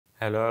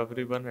Hello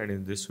everyone, and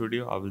in this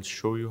video I will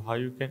show you how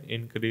you can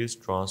increase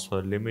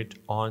transfer limit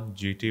on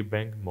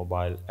GTBank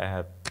mobile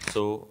app.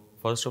 So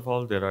first of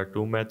all, there are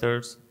two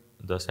methods.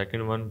 The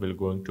second one will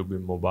going to be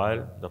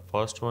mobile. The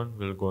first one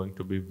will going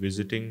to be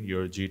visiting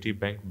your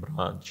GTBank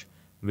branch.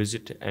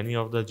 Visit any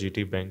of the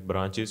GTBank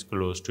branches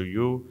close to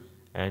you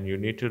and you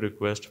need to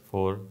request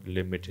for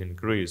limit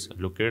increase.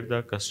 Locate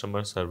the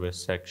customer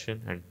service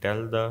section and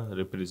tell the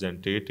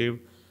representative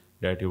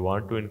that you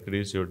want to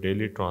increase your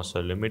daily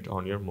transfer limit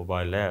on your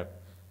mobile app.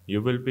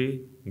 You will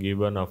be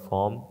given a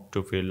form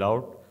to fill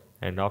out,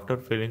 and after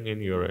filling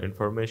in your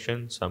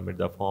information, submit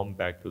the form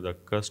back to the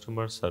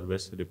customer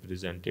service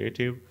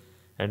representative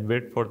and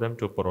wait for them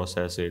to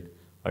process it.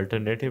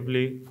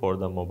 Alternatively, for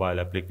the mobile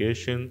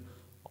application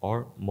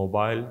or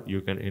mobile,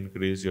 you can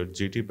increase your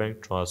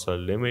GTBank transfer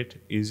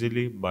limit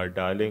easily by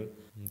dialing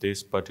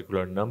this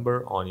particular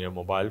number on your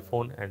mobile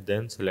phone and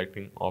then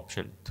selecting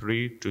option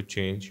 3 to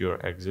change your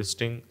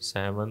existing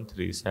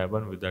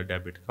 737 with a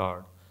debit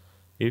card.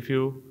 If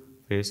you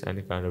face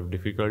any kind of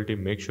difficulty,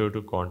 make sure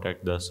to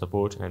contact the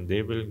support and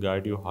they will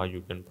guide you how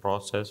you can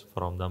process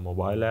from the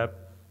mobile app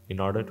in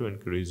order to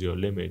increase your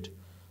limit.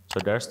 So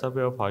that's the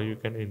way of how you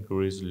can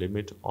increase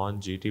limit on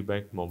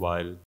GTBank mobile.